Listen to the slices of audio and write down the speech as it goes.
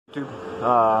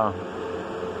My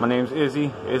name's Izzy,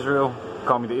 Israel,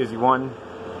 call me the Izzy One.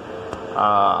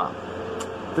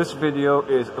 This video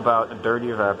is about a dirty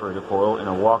evaporator coil in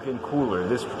a walk-in cooler.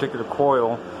 This particular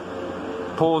coil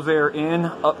pulls air in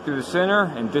up through the center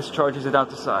and discharges it out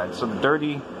the side. So the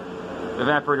dirty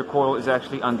evaporator coil is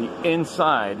actually on the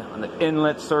inside, on the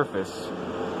inlet surface,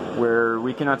 where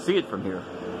we cannot see it from here.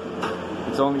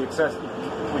 It's only accessible.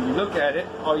 When you look at it,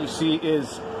 all you see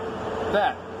is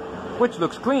that, which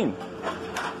looks clean.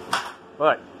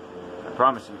 But I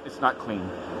promise you, it's not clean.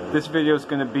 This video is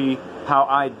going to be how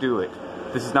I do it.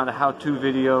 This is not a how-to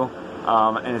video,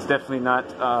 and it's definitely not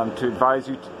to advise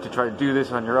you to try to do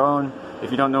this on your own.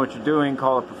 If you don't know what you're doing,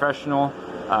 call a professional.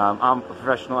 I'm a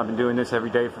professional. I've been doing this every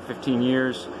day for 15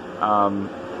 years.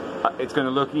 It's going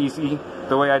to look easy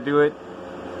the way I do it,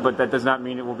 but that does not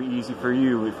mean it will be easy for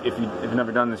you if you've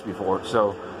never done this before.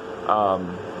 So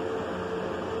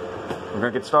we're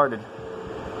going to get started.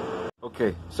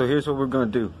 Okay, so here's what we're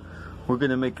going to do. We're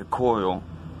going to make a coil,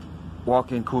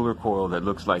 walk-in cooler coil that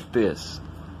looks like this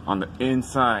on the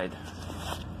inside.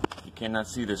 You cannot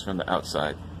see this from the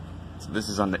outside. So this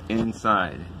is on the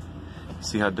inside.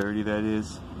 See how dirty that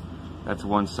is? That's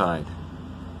one side.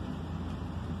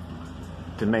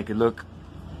 To make it look,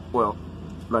 well,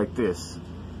 like this.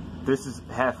 This is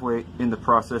halfway in the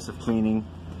process of cleaning.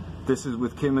 This is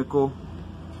with chemical.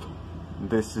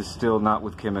 This is still not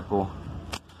with chemical.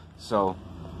 So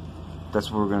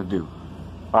that's what we're going to do.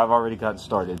 I've already gotten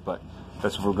started, but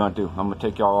that's what we're going to do. I'm going to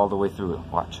take y'all all the way through it.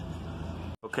 Watch.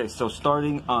 Okay, so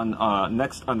starting on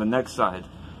the next side,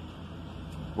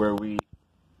 where we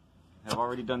have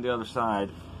already done the other side,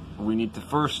 we need to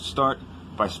first start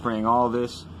by spraying all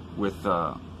this with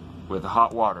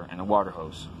hot water and a water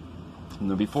hose. And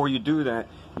then before you do that,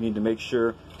 you need to make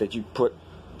sure that you put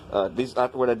these.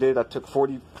 What I did, I took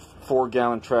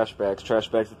 44-gallon trash bags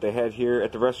that they had here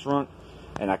at the restaurant,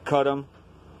 and I cut them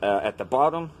at the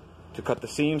bottom to cut the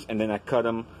seams, and then I cut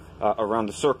them around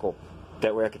the circle.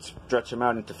 That way I could stretch them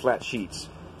out into flat sheets.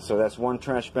 So that's one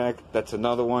trash bag, that's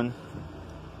another one,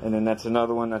 and then that's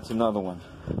another one, that's another one.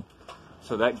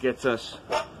 So that gets us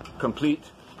complete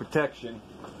protection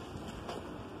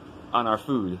on our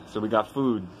food. So we got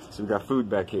food. So we got food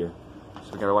back here.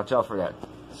 So we gotta watch out for that.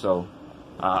 So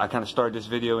I kind of started this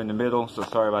video in the middle, so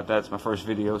sorry about that. It's my first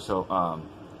video, so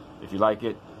if you like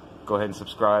it, go ahead and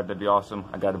subscribe. That'd be awesome.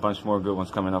 I got a bunch more good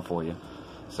ones coming up for you.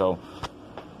 So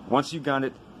once you got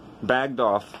it bagged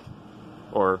off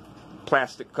or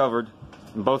plastic covered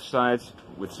on both sides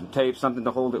with some tape, something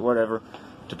to hold it, whatever,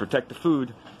 to protect the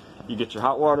food, you get your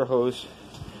hot water hose.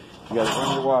 You gotta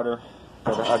run your water.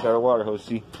 I got a water hose,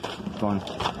 see, going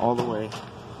all the way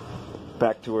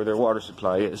back to where their water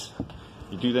supply is.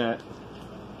 You do that,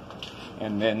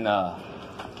 and then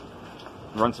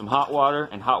run some hot water,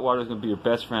 and hot water is going to be your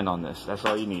best friend on this. That's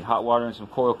all you need. Hot water and some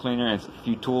coil cleaner and a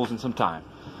few tools and some time.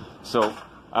 So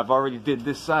I've already did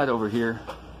this side over here.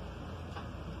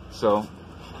 So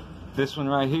this one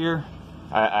right here,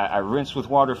 I rinsed with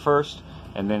water first,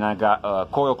 and then I got a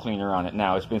coil cleaner on it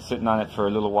now. It's been sitting on it for a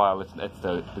little while. It's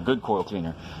the good coil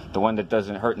cleaner, the one that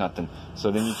doesn't hurt nothing. So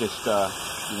then you just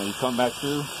you come back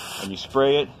through and you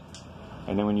spray it,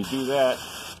 and then when you do that,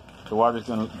 the water's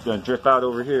gonna drip out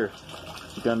over here.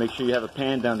 You gotta make sure you have a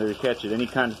pan down there to catch it. Any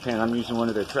kind of pan. I'm using one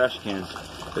of their trash cans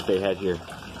that they had here.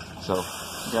 So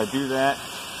you gotta do that.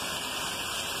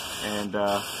 And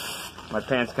my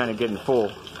pan's kind of getting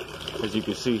full, as you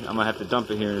can see. I'm gonna have to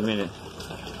dump it here in a minute.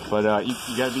 But you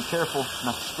gotta be careful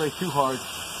not to spray too hard,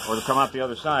 or to come out the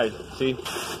other side. See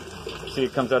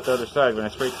it comes out the other side when I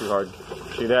spray too hard.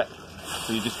 See that?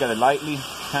 So you just gotta lightly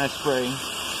kind of spray,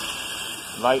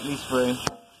 lightly spray.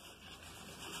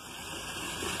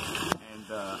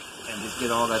 And just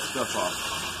get all that stuff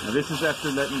off. Now this is after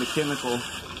letting the chemical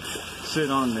sit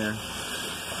on there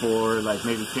for like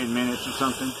maybe 10 minutes or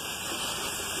something.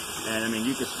 And I mean,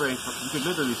 you could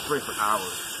literally spray for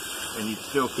hours, and you'd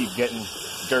still keep getting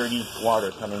dirty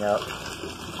water coming out.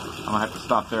 I'm gonna have to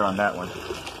stop there on that one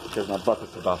because my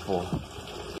bucket's about full.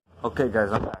 Okay,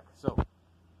 guys, I'm back. So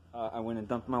I went and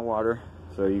dumped my water.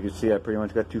 So you can see I pretty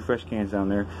much got 2 fresh cans down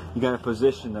there. You gotta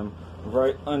position them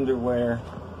right under where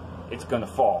it's gonna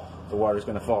fall. The water's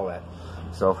gonna fall at.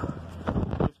 So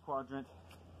this quadrant,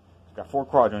 it's got 4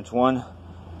 quadrants. 1,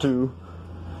 2,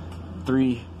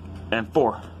 3, and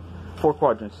 4. 4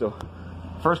 quadrants. So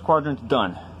first quadrant's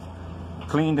done,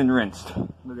 cleaned and rinsed.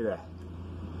 Look at that.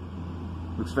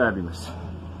 Looks fabulous.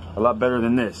 A lot better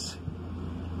than this,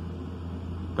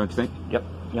 don't you think? Yep.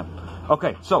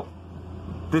 Okay, so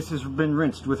this has been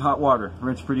rinsed with hot water.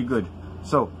 Rinsed pretty good.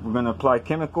 So we're gonna apply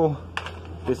chemical.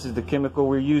 This is the chemical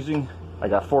we're using. I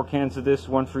got 4 cans of this,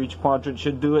 1 for each quadrant,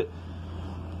 should do it.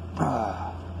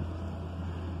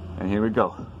 And here we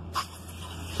go.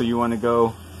 So you want to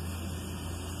go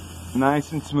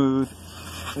nice and smooth,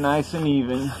 nice and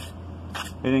even.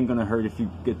 It ain't gonna hurt if you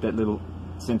get that little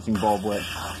sensing bulb wet.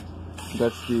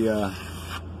 That's the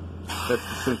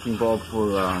sensing bulb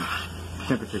for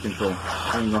temperature control.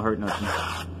 It ain't gonna hurt nothing.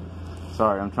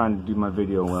 Sorry, I'm trying to do my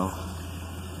video well.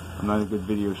 I'm not a good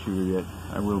video shooter yet.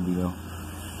 I will be though.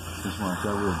 Just watch,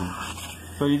 I will be.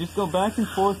 So you just go back and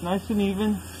forth, nice and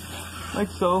even, like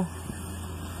so.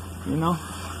 You know,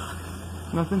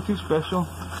 nothing too special.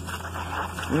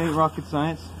 It ain't rocket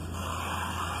science.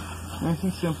 Nice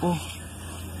and simple.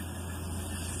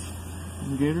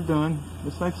 And get her done,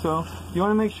 just like so. You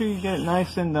want to make sure you get it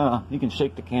nice and you can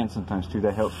shake the can sometimes too.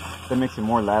 That helps. That makes it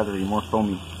more lathery, more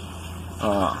foamy.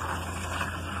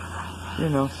 You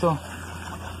know, so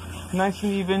nice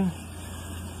and even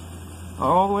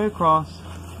all the way across.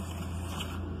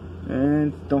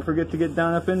 And don't forget to get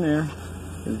down up in there.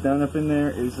 Because down up in there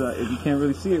is you can't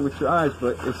really see it with your eyes,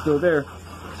 but it's still there.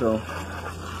 So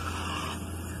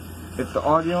if the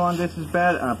audio on this is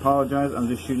bad, I apologize. I'm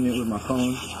just shooting it with my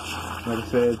phone. Like I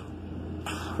said,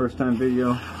 first time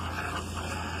video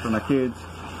for my kids.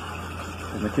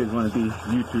 And my kids want to be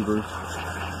YouTubers.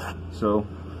 So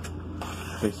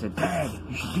they said, Dad,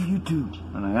 you should do YouTube.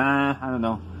 I'm like, I don't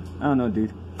know. I don't know,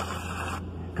 dude.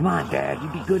 Come on, Dad,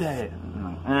 you'd be good at it. I'm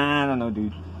like, I don't know,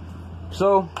 dude.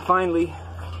 So finally,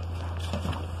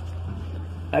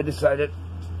 I decided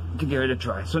to give it a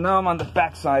try. So now I'm on the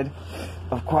back side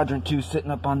of quadrant 2,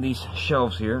 sitting up on these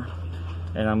shelves here.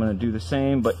 And I'm going to do the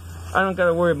same, but I don't got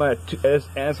to worry about it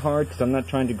as hard because I'm not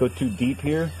trying to go too deep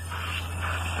here.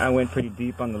 I went pretty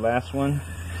deep on the last one.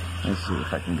 Let's see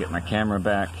if I can get my camera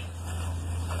back.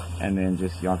 And then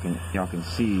just y'all can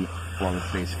see while it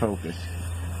stays focused.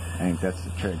 I think that's the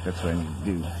trick. That's what I need to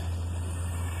do.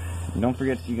 And don't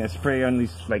forget, you guys spray on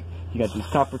these, like, you got these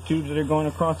copper tubes that are going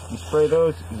across. If you spray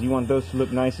those, you want those to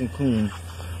look nice and clean.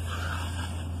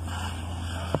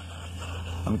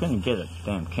 I'm gonna get a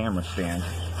damn camera stand,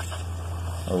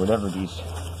 or whatever these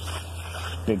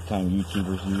big time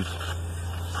YouTubers use.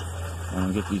 I'm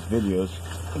gonna get these videos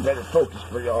better focused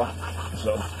for y'all,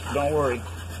 so don't worry.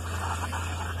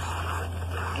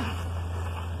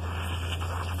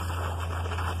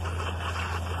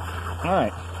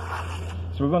 Alright,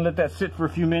 so we're gonna let that sit for a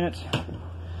few minutes,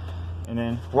 and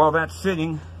then while that's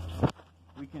sitting,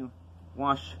 we can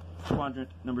wash quadrant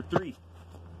number 3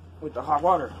 with the hot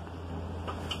water.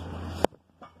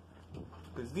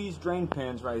 Because these drain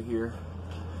pans right here,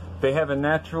 they have a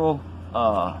natural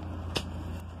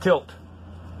tilt,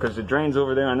 because the drain's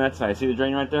over there on that side. See the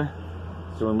drain right there?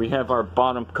 So when we have our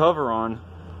bottom cover on,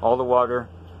 all the water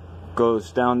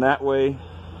goes down that way,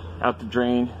 out the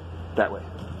drain that way.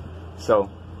 So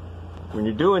when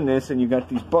you're doing this and you got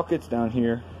these buckets down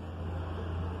here,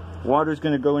 water's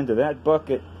going to go into that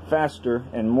bucket faster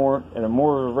and more at a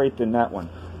more rate than that one.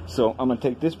 So I'm going to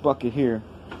take this bucket here,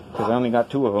 because I only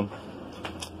got 2 of them,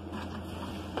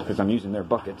 because I'm using their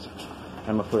buckets.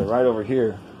 I'm going to put it right over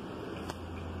here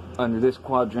under this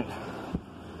quadrant,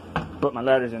 but my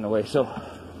ladder's in the way, so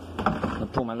I'm going to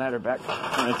pull my ladder back.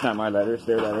 And it's not my ladder, it's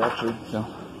their ladder actually. So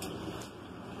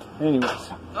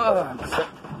anyways,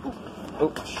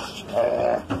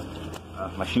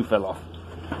 my shoe fell off.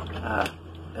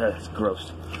 That's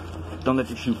gross. Don't let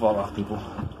your shoe fall off, people.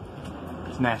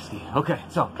 It's nasty. Okay,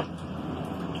 so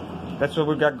that's what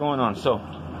we got going on. So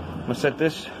I'm gonna set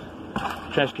this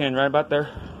trash can right about there.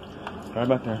 Right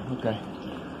about there. Okay.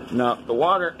 Now the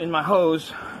water in my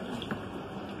hose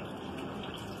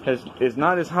is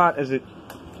not as hot as it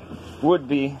would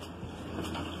be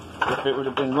if it would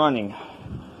have been running,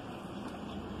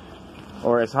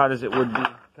 or as hot as it would be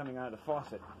coming out of the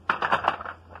faucet,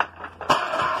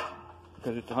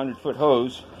 because it's a 100-foot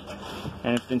hose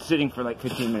and it's been sitting for like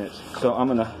 15 minutes. So I'm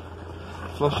gonna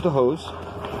flush the hose.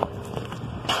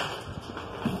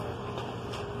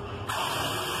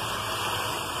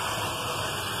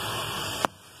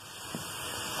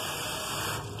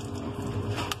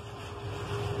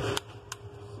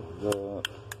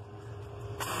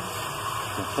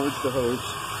 Purge the hose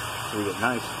so we get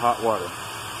nice hot water.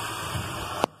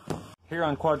 Here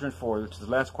on quadrant 4, which is the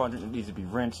last quadrant that needs to be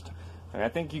rinsed, I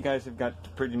think you guys have got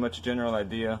pretty much a general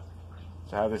idea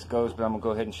to how this goes, but I'm gonna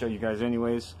go ahead and show you guys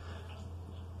anyways.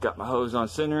 Got my hose on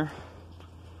center,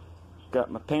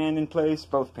 got my pan in place,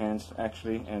 both pans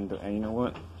actually, and you know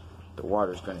what? The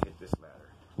water's gonna hit this ladder.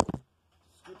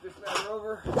 Scoot this ladder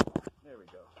over. There we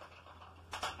go.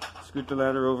 Scoot the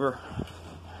ladder over.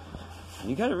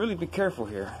 You gotta really be careful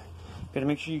here. Gotta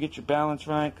make sure you get your balance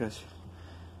right, because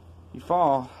you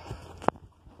fall,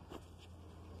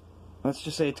 let's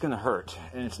just say it's gonna hurt,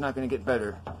 and it's not gonna get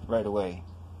better right away.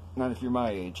 Not if you're my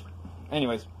age.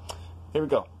 Anyways, here we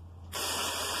go.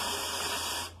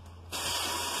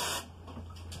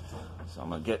 So I'm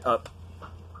gonna get up.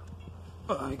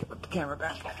 Let me get the camera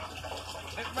back.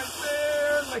 And right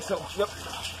there, like so. Yep.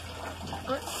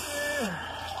 Right there.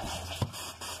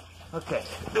 Okay.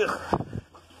 Ugh.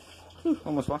 Whew,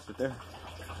 almost lost it there.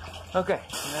 Okay,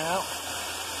 now.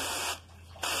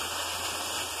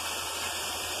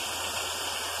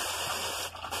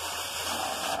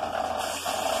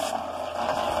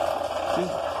 See?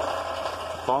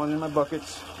 Falling in my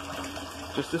buckets.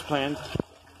 Just as planned.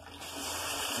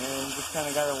 And just kind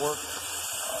of got to work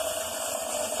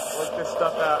this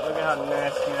stuff out. Look at how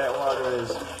nasty that water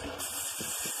is. Oh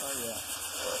yeah.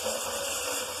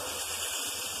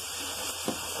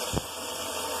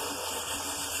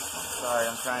 Sorry,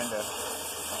 I'm trying to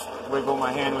wiggle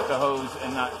my hand with the hose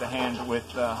and not the hand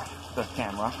with the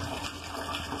camera.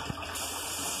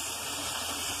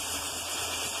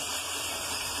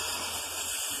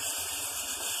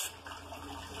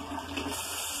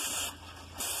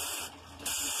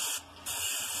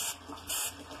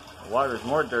 The water's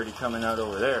more dirty coming out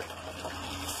over there.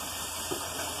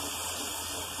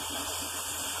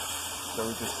 So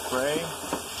we just spray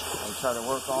and try to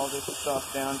work all this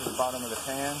stuff down to the bottom of the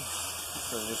pan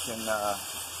so that it can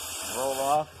roll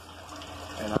off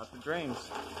and out the drains.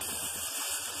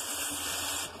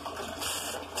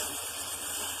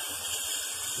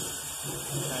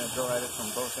 Kind of go at it from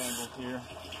both angles here,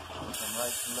 from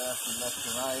right to left and left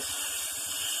to right.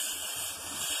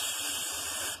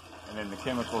 And then the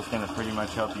chemical is going to pretty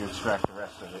much help you extract the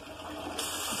rest of it.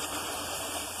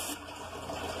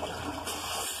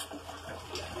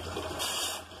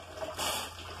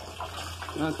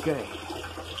 Okay.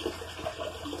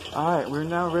 Alright, we're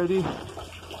now ready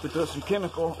to throw some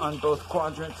chemical on both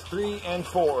quadrants 3 and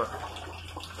 4.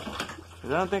 I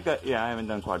don't think I haven't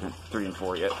done quadrant 3 and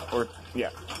 4 yet. Or, yeah.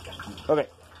 Okay.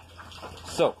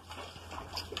 So,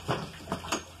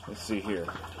 let's see here.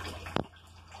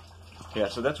 Yeah,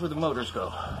 so that's where the motors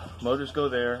go. Motors go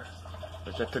there,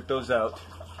 which I took those out.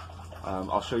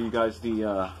 I'll show you guys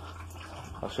the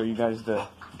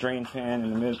drain pan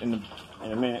in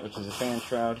a minute, which is a fan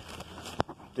shroud.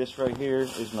 This right here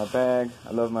is my bag.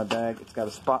 I love my bag. It's got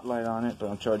a spotlight on it, but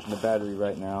I'm charging the battery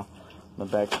right now. My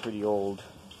bag's pretty old.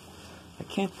 I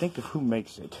can't think of who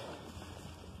makes it.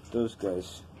 Those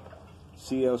guys.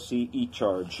 CLC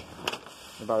E-Charge.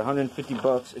 About 150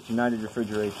 bucks at United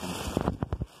Refrigeration.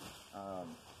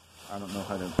 I don't know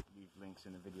how to leave links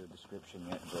in the video description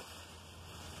yet, but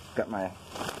got my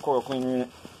coil cleaner in it.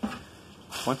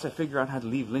 Once I figure out how to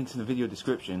leave links in the video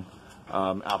description,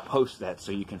 I'll post that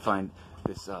so you can find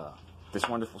this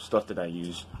wonderful stuff that I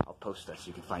use. I'll post that so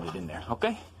you can find it in there.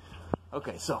 Okay?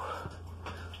 Okay, so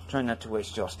try not to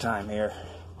waste y'all's time here,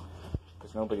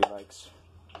 because nobody likes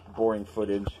boring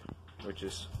footage, which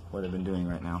is what I've been doing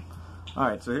right now.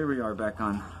 Alright, so here we are back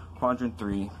on quadrant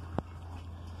 3.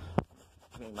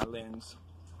 My lens.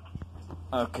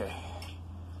 Okay.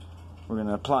 We're going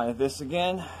to apply this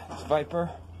again, this Viper,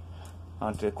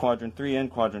 onto quadrant 3 and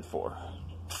quadrant 4.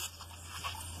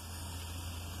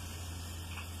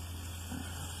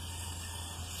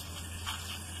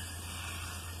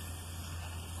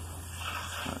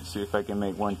 Let's see if I can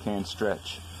make one can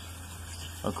stretch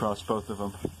across both of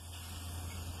them.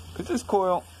 Because this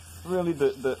coil, really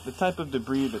the type of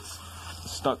debris that's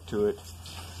stuck to it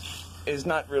is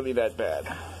not really that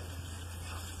bad.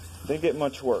 They get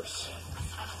much worse.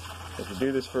 If you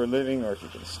do this for a living, or if you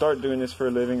can start doing this for a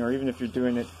living, or even if you're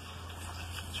doing it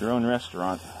at your own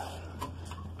restaurant,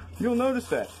 you'll notice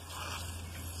that.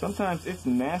 Sometimes it's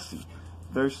nasty.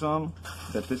 There's some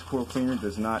that this coil cleaner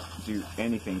does not do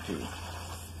anything to.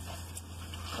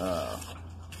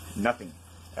 Nothing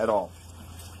at all.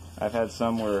 I've had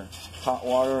some where hot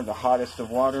water, the hottest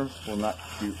of water, will not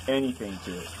do anything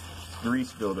to it.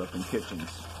 Grease buildup in kitchens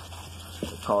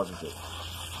that causes it,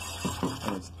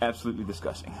 and it's absolutely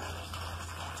disgusting.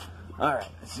 All right,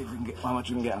 let's see if we can get how much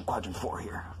we can get on quadrant 4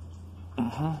 here.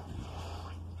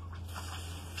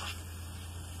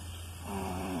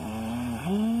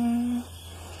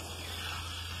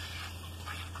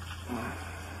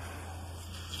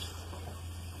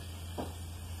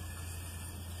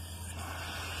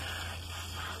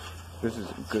 This is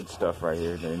good stuff right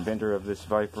here. The inventor of this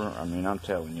Viper, I mean, I'm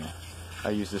telling you, I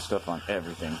use this stuff on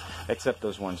everything, except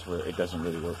those ones where it doesn't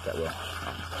really work that well,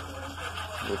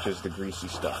 which is the greasy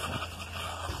stuff.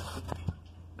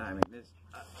 I mean, this,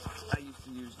 I used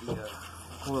to use the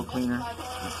coil cleaner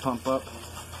and pump up.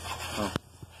 Oh,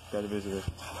 got a visitor.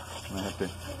 I have to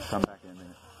come back in a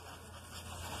minute.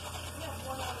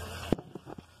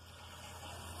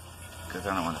 because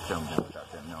I don't want to film them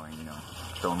without them knowing, you know,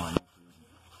 throw them on YouTube.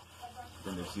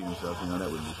 Then they see themselves, you know,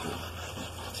 that wouldn't be cool.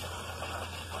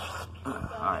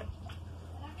 Alright,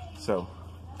 so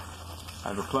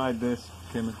I've applied this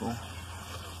chemical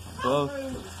both,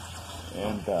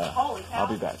 and I'll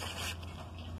be back.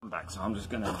 I'm back, so I'm just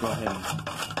gonna go ahead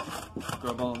and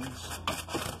scrub all this,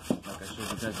 like I showed you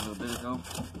guys a little bit ago.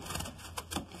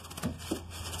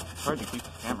 It's hard to keep the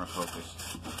camera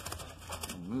focused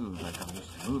and move like I'm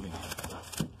used to moving.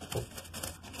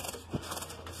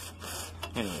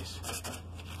 Anyways,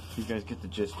 you guys get the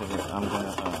gist of it. I'm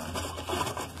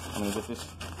gonna get this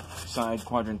side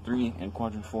quadrant 3 and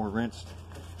quadrant 4 rinsed.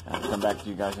 I'll come back to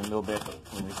you guys in a little bit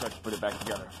when we start to put it back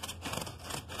together.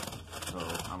 So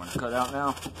I'm gonna cut out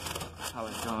now. I'll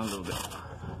let you go in a little bit.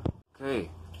 Okay,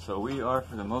 so we are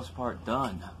for the most part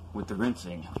done with the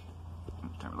rinsing.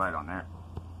 Turn the light on there.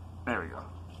 There we go.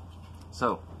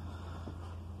 So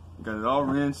got it all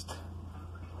rinsed.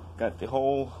 Got the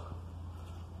whole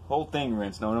thing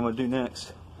rinsed. Now what I'm gonna do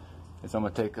next is I'm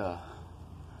gonna take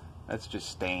that's just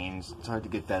stains. It's hard to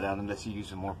get that out unless you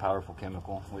use a more powerful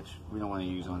chemical, which we don't want to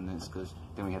use on this because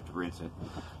then we have to rinse it.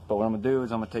 But what I'm gonna do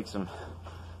is I'm gonna take some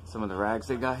of the rags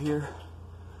they got here,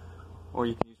 or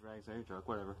you can use rags out of your truck,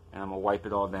 whatever, and I'm gonna wipe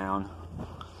it all down.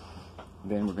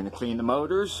 Then we're gonna clean the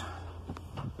motors,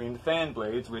 clean the fan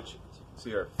blades, which you can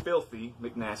see are filthy,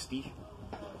 McNasty.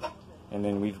 And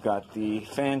then we've got the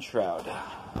fan shroud,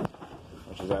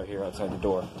 which is out here outside the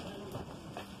door.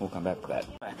 We'll come back to that.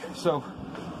 So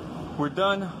we're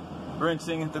done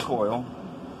rinsing the coil,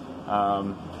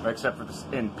 except for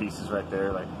the end pieces right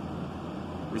there. Like,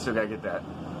 we still gotta get that.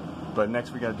 But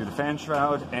next we gotta do the fan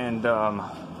shroud and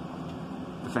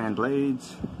the fan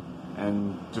blades,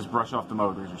 and just brush off the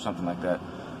motors or something like that.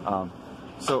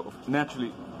 So naturally,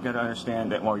 you gotta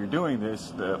understand that while you're doing this,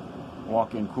 the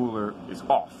walk-in cooler is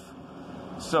off.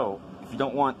 So if you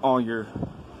don't want all your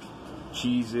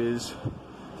cheeses,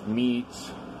 meats,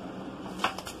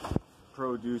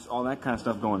 produce, all that kind of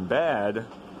stuff going bad,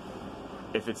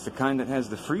 if it's the kind that has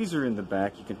the freezer in the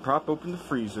back, you can prop open the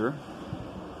freezer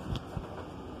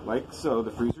like so,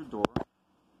 the freezer door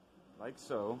like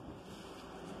so,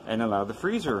 and allow the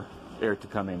freezer air to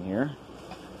come in here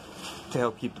to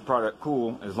help keep the product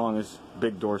cool, as long as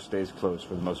big door stays closed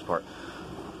for the most part.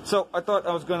 So I thought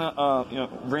I was gonna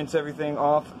rinse everything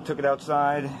off, took it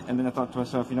outside, and then I thought to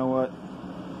myself, you know what,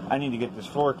 I need to get this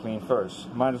floor clean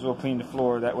first. Might as well clean the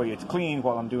floor, that way it's clean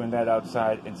while I'm doing that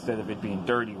outside instead of it being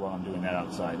dirty while I'm doing that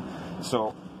outside.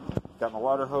 So got my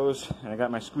water hose and I got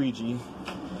my squeegee,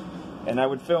 and I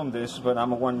would film this, but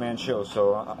I'm a one-man show,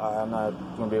 so I'm not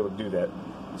gonna be able to do that.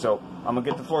 So I'm gonna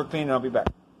get the floor clean and I'll be back.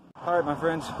 Alright my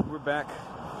friends, we're back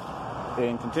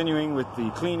and continuing with the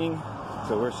cleaning.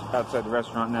 So we're outside the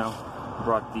restaurant now.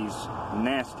 Brought these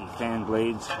nasty fan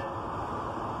blades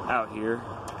out here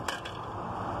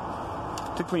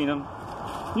to clean them.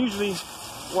 Usually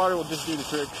water will just do the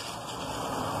trick.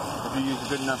 If you use a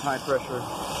good enough high pressure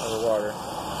of water,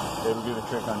 it'll do the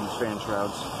trick on these fan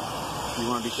shrouds. You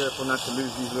want to be careful not to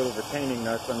lose these little retaining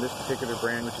nuts on this particular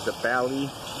brand, which is a Bally,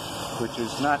 which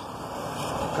is not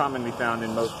commonly found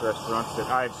in most restaurants that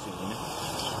I've seen,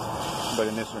 but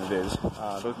in this one it is.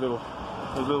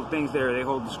 Those little things there, they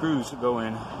hold the screws to go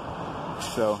in.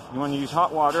 So you want to use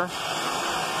hot water,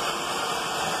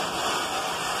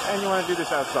 and you want to do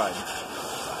this outside.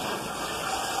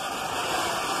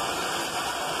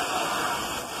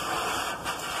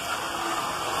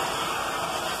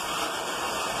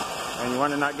 And you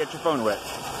want to not get your phone wet.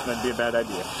 That'd be a bad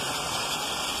idea.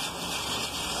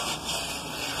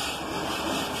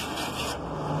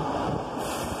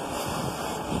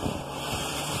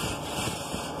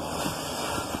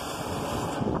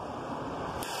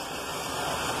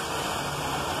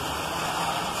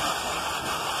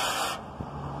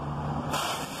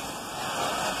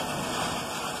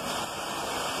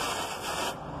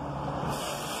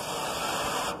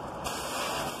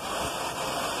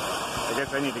 I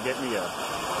guess I need to get me a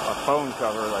phone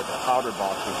cover, like a powder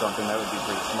box or something. That would be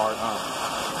pretty smart, huh?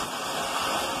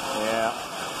 Yeah.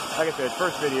 Like I said,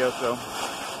 first video, so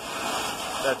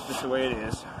that's just the way it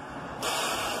is.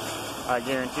 I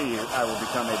guarantee you I will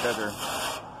become a better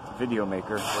video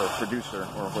maker or producer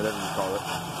or whatever you call it.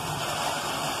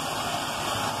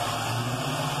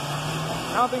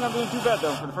 I don't think I'm doing too bad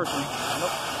though for the first one.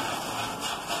 Nope.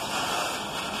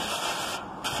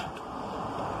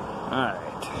 Alright.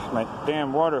 My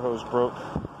damn water hose broke,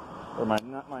 or my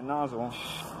nozzle.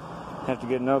 Have to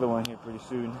get another one here pretty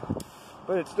soon.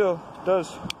 But it still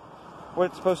does what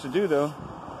it's supposed to do though.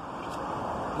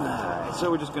 Alright,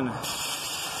 so we're just gonna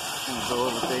go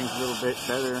over things a little bit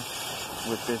better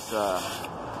with this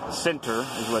center,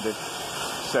 is what it's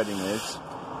setting is.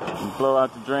 You blow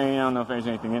out the drain. I don't know if there's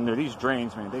anything in there. These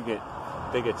drains, man, they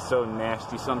get so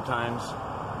nasty sometimes.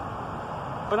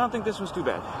 But I don't think this one's too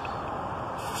bad.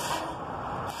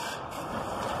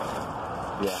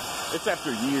 Yeah, it's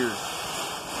after years.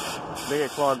 They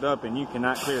get clogged up and you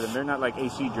cannot clear them. They're not like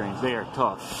AC drains. They are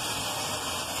tough.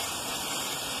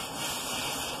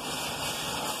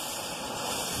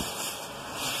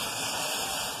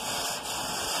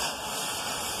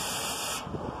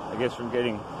 I guess from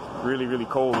getting really, really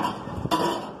cold.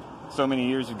 So many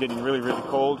years of getting really, really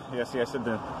cold. Yeah, see, I said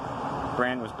the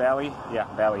brand was Bally. Yeah,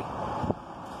 Bally.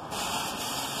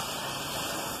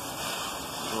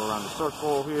 Go around the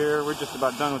circle here. We're just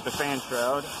about done with the fan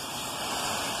shroud.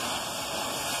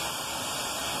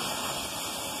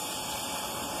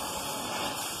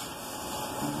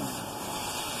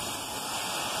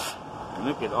 And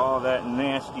look at all that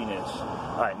nastiness.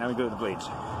 Alright, now we go to the blades.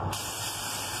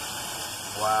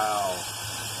 Wow.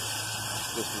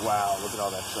 Just wow. Look at all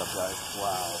that stuff, guys.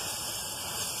 Wow.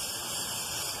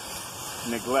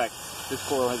 Neglect. This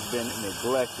coil has been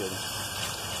neglected.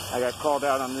 I got called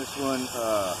out on this one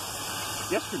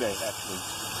yesterday, actually,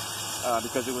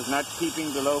 because it was not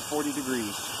keeping below 40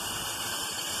 degrees.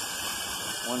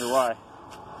 Wonder why.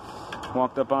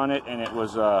 Walked up on it and it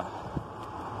was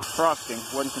frosting.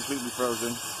 Wasn't completely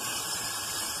frozen.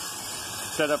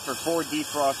 Set up for 4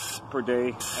 defrosts per day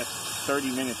at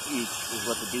 30 minutes each is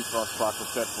what the defrost clock was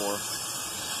set for.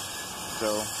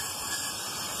 So,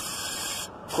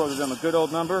 quoted them a good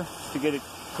old number to get it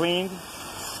cleaned,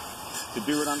 to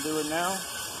do what I'm doing now,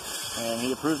 and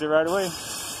he approved it right away.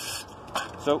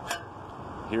 So,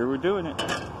 here we're doing it.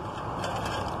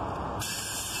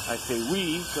 I say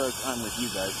we, because I'm with you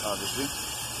guys, obviously.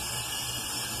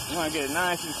 You want to get it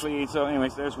nice and clean, so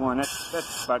anyways, there's one.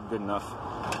 That's about good enough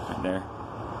right there.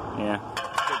 Yeah,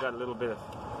 still got a little bit of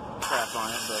crap on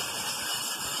it, but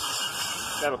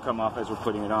that'll come off as we're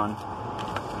putting it on.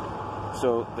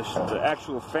 So the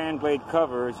actual fan blade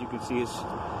cover, as you can see, is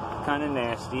kind of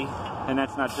nasty, and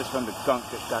that's not just from the gunk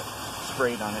that got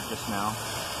sprayed on it just now.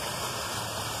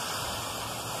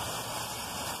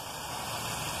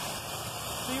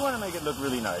 So you want to make it look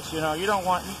really nice, you know. You don't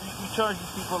want, you charge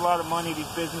these people a lot of money,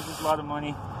 these businesses a lot of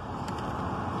money.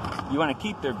 You want to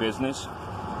keep their business,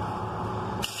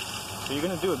 so you're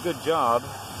going to do a good job,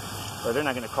 or they're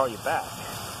not going to call you back.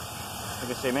 They're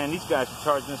going to say, man, these guys are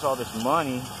charging us all this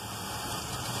money,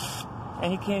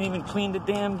 and he can't even clean the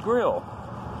damn grill,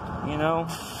 you know?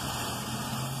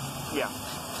 Yeah,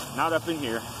 not up in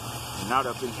here, not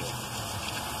up in here.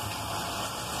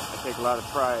 I take a lot of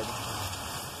pride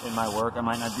in my work. I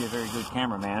might not be a very good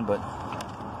cameraman, but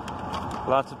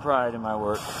lots of pride in my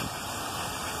work.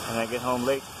 And I get home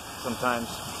late sometimes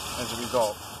as a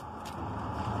result.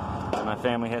 And my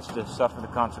family has to suffer the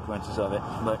consequences of it,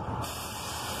 but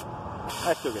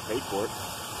I still get paid for it.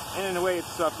 And in a way it's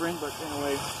suffering, but in a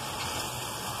way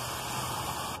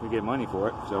we get money for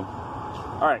it. So,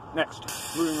 alright, next.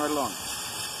 Moving right along.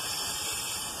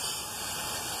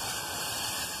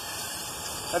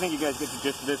 I think you guys get the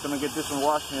gist of this. I'm going to get this one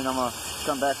washed and I'm going to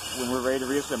come back when we're ready to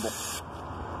reassemble.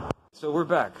 So we're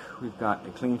back. We've got a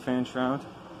clean fan shroud,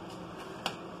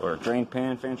 or a drain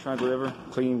pan, fan shroud, whatever.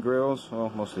 Clean grills, well,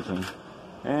 mostly clean.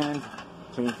 And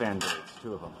clean fan blades,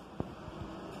 2 of them.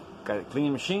 Got a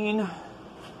clean machine,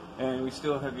 and we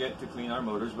still have yet to clean our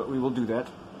motors, but we will do that.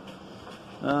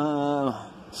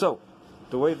 So,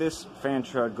 the way this fan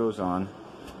shroud goes on,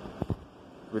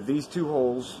 with these 2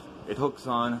 holes, it hooks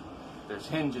on. There's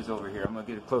hinges over here. I'm going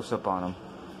to get a close-up on them.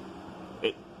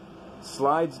 It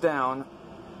slides down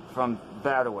from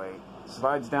that away.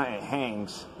 Slides down and it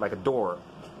hangs like a door.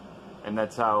 And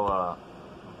that's how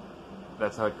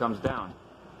it comes down.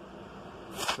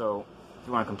 So if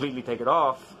you want to completely take it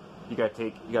off, you got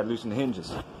to loosen the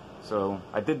hinges. So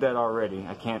I did that already.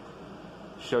 I can't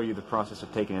show you the process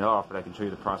of taking it off, but I can show you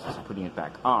the process of putting it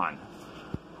back on,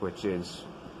 which is,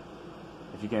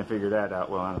 if you can't figure that out,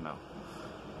 well, I don't know.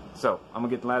 So, I'm going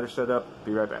to get the ladder set up,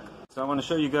 be right back. So I want to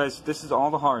show you guys, this is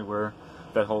all the hardware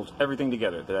that holds everything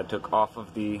together that I took off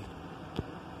of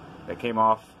that came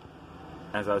off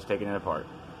as I was taking it apart.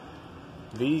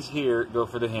 These here go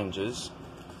for the hinges,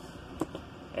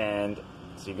 and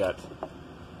so you got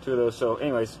 2 of those. So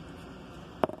anyways,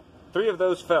 3 of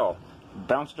those fell,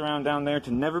 bounced around down there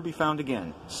to never be found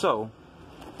again. So,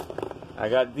 I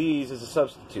got these as a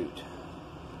substitute.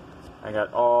 I got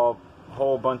a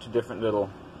whole bunch of different little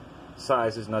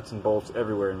sizes, nuts and bolts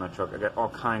everywhere in my truck. I got all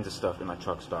kinds of stuff in my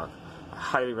truck stock. I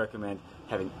highly recommend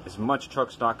having as much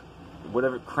truck stock,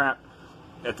 whatever crap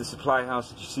at the supply house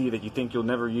that you see that you think you'll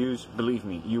never use, believe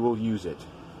me, you will use it.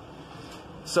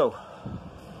 So,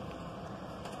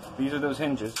 these are those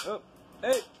hinges. Oh,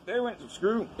 hey, there went the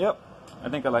screw. Yep. I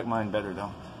think I like mine better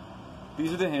though.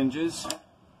 These are the hinges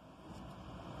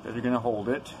that are going to hold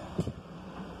it.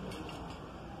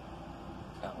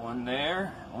 Got one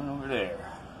there, one over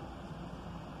there.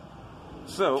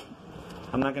 So,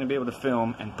 I'm not going to be able to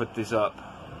film and put this up.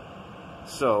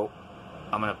 So,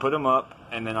 I'm going to put them up,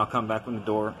 and then I'll come back when the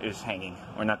door is hanging.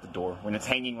 Or not the door, when it's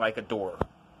hanging like a door.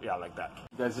 Yeah, like that.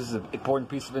 You guys, this is an important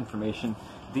piece of information.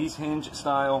 These hinge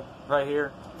style right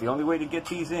here, the only way to get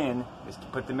these in is to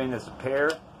put them in as a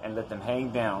pair and let them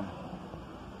hang down.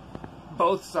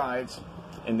 Both sides.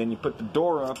 And then you put the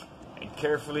door up and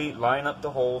carefully line up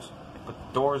the holes. Put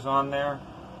the doors on there,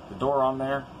 the door on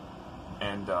there,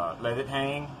 and let it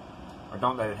hang. Or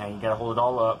don't let it hang. You gotta hold it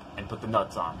all up and put the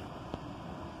nuts on.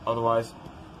 Otherwise,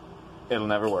 it'll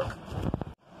never work.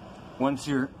 Once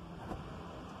your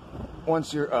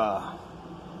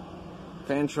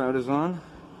fan shroud is on,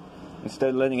 instead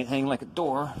of letting it hang like a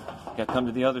door, you gotta come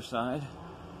to the other side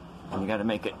and you gotta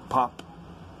make it pop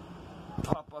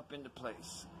up into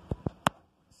place.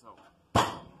 So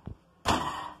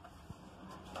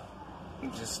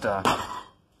you just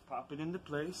pop it into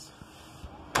place.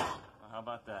 How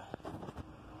about that?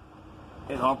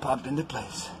 It all popped into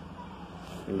place.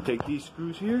 And you take these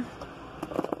screws here.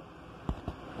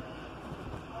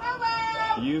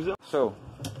 Use them. So,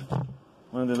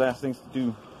 one of the last things to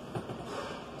do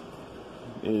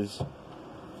is,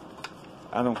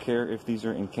 I don't care if these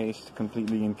are encased,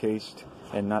 completely encased,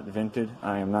 and not vented.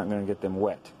 I am not going to get them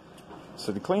wet.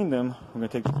 So to clean them, we're going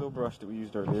to take this little brush that we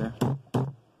used earlier,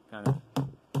 kind of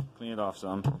clean it off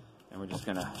some, and we're just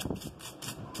going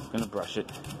to brush it.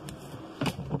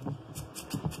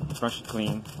 Brush it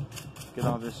clean. Get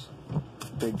all this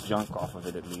big junk off of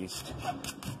it at least,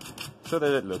 so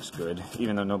that it looks good,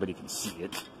 even though nobody can see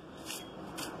it.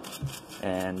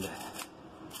 And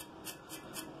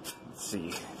let's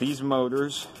see, these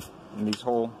motors, and these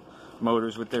whole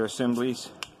motors with their assemblies,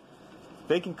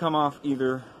 they can come off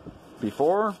either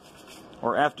before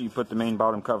or after you put the main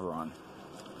bottom cover on.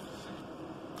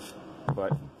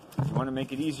 But if you want to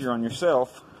make it easier on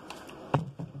yourself,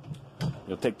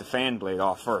 you'll take the fan blade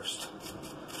off first.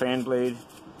 Fan blade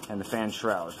and the fan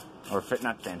shroud, or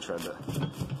not fan shroud,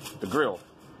 the grill,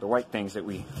 the white things that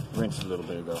we rinsed a little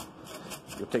bit ago.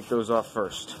 You'll take those off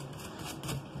first.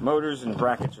 Motors and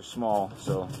brackets are small,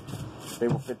 so they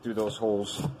will fit through those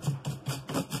holes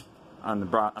on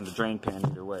the drain pan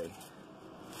either way.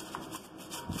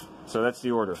 So that's the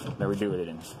order that we do it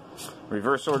in.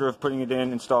 Reverse order of putting it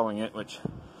in, installing it, which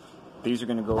these are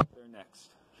going to go up there next.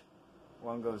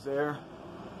 One goes there,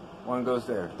 one goes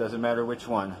there. Doesn't matter which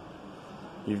one.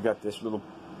 You've got this little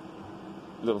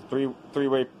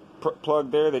three-way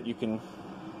plug there that you can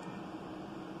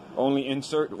only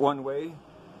insert one way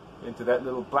into that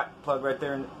little black plug right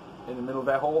there in the middle of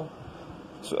that hole.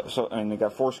 So and they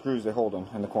got 4 screws that hold them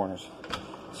in the corners.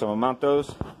 So I'll mount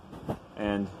those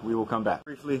and we will come back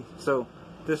briefly. So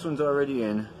this one's already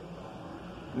in.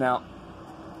 Now,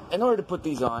 in order to put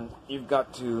these on, you've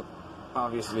got to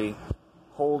obviously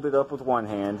hold it up with one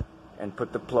hand and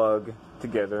put the plug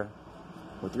together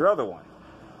with your other one.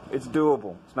 It's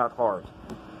doable. It's not hard.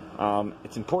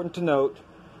 It's important to note,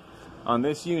 on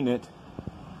this unit,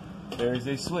 there is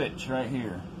a switch right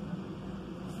here.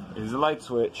 It is a light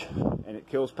switch, and it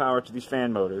kills power to these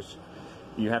fan motors.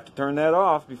 You have to turn that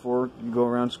off before you go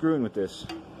around screwing with this.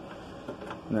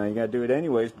 Now you got to do it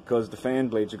anyways because the fan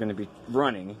blades are going to be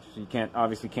running, so you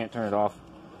obviously can't turn it off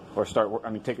or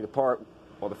take it apart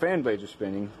while the fan blades are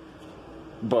spinning.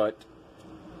 But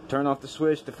turn off the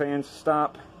switch, the fans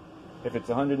stop. If it's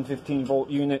a 115 volt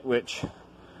unit, which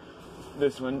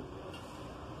this one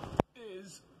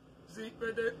is, see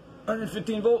right there,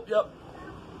 115 volt, yep.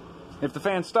 If the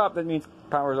fans stop, that means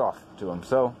power's off to them.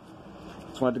 So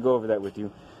just wanted to go over that with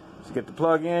you. So get the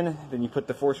plug in, then you put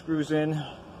the 4 screws in,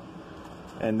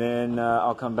 and then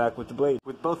I'll come back with the blade.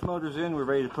 With both motors in, we're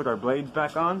ready to put our blades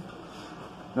back on.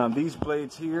 Now these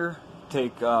blades here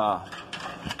take,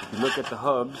 if you look at the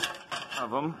hubs of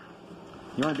them,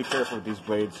 you want to be careful with these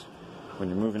blades when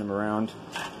you're moving them around.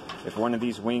 If one of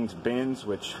these wings bends,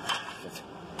 which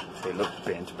they look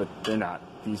bent, but they're not.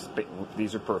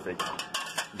 These are perfect.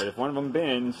 But if one of them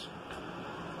bends,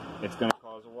 it's going to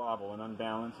cause a wobble and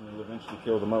unbalance, and it'll eventually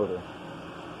kill the motor.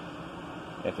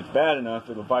 If it's bad enough,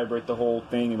 it'll vibrate the whole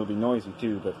thing. It'll be noisy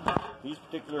too. But these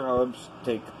particular hubs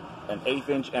take an 1/8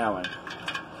 inch Allen.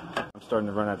 I'm starting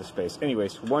to run out of space.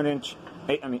 Anyways,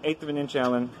 1/8 of an inch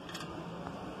Allen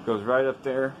goes right up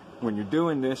there. When you're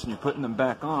doing this and you're putting them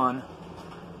back on,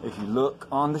 if you look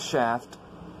on the shaft,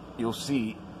 you'll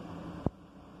see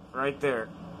right there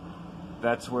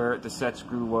that's where the set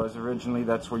screw was originally.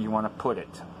 That's where you want to put it.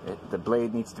 The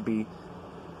blade needs to be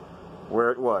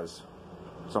where it was.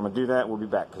 So I'm going to do that. We'll be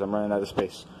back because I'm running out of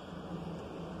space.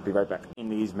 Be right back. In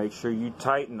these, make sure you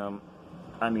tighten them.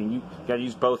 I mean, you got to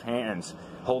use both hands.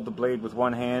 Hold the blade with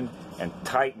one hand and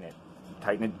tighten it.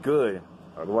 Tighten it good.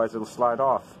 Otherwise, it'll slide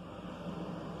off.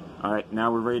 Alright,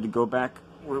 now we're ready to go back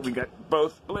where we got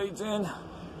both blades in.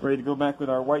 Ready to go back with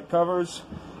our white covers.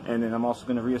 And then I'm also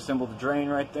going to reassemble the drain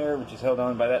right there, which is held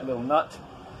on by that little nut.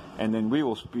 And then we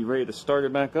will be ready to start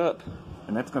it back up.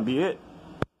 And that's going to be it.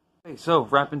 Okay, so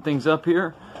wrapping things up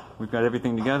here. We've got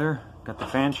everything together. Got the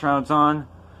fan shrouds on.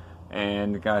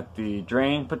 And got the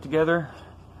drain put together.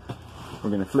 We're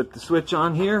going to flip the switch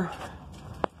on here.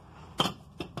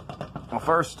 Well,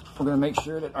 first, we're going to make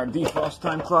sure that our defrost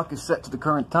time clock is set to the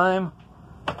current time.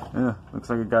 Looks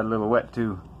like it got a little wet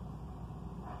too.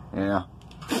 Yeah.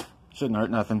 Shouldn't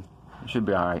hurt nothing. It should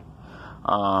be alright.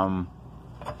 And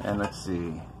let's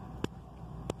see.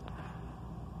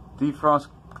 Defrost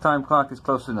time clock is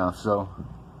close enough, so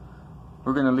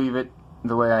we're going to leave it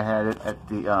the way I had it at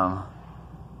the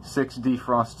 6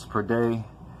 defrosts per day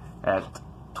at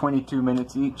 22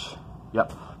 minutes each.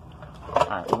 Yep.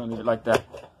 Alright, we're going to leave it like that.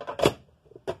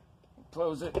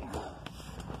 Close it.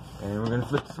 And we're going to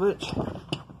flip the switch. And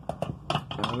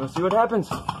we're going to see what happens.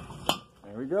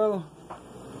 There we go.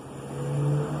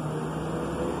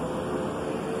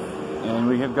 And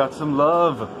we have got some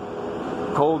love.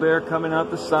 Cold air coming out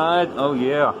the side. Oh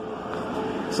yeah.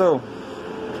 So,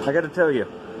 I got to tell you,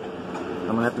 I'm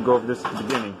going to have to go over this at the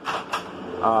beginning.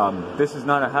 This is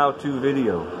not a how-to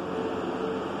video.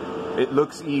 It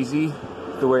looks easy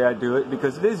the way I do it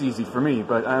because it is easy for me,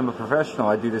 but I'm a professional.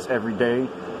 I do this every day.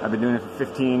 I've been doing it for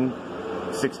 15,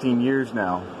 16 years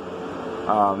now.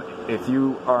 If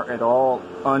you are at all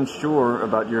unsure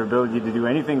about your ability to do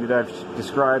anything that I've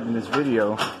described in this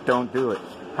video, don't do it.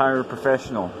 Hire a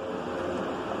professional.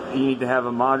 You need to have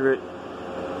a moderate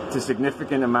to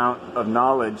significant amount of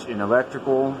knowledge in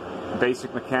electrical,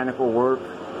 basic mechanical work,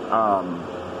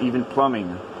 even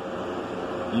plumbing.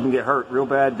 You can get hurt real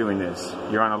bad doing this.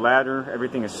 You're on a ladder,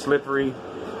 everything is slippery.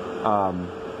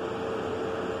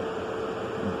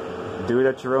 Do it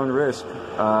at your own risk,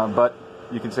 but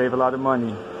you can save a lot of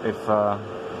money if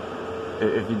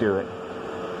you do it.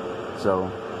 So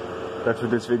that's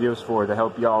what this video is for, to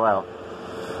help y'all out.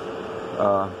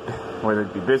 Whether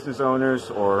it be business owners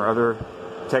or other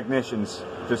technicians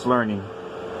just learning.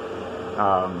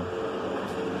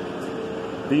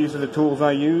 These are the tools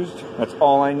I used. That's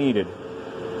all I needed.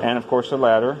 And of course a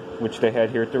ladder, which they had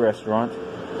here at the restaurant.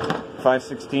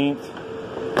 5/16,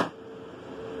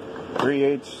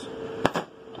 3/8,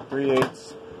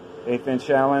 3/8, 1/8 inch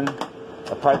Allen,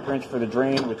 a pipe wrench for the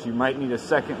drain, which you might need a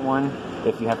second one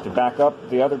if you have to back up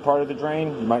the other part of the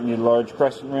drain. You might need a large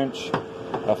crescent wrench,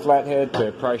 a flathead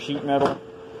to pry sheet metal,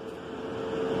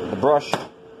 a brush,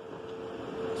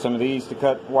 some of these to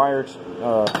cut wires,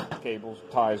 cables,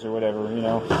 ties, or whatever, you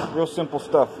know. Real simple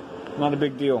stuff, not a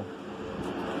big deal.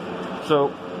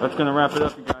 So that's going to wrap it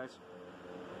up, you guys.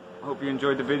 I hope you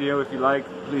enjoyed the video. If you like,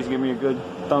 please give me a good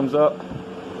thumbs up,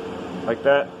 like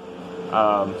that.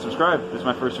 Subscribe. This is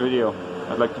my first video.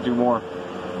 I'd like to do more.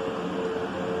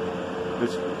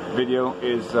 This video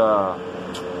is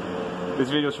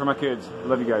for my kids.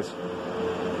 Love you guys.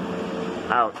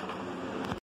 Out.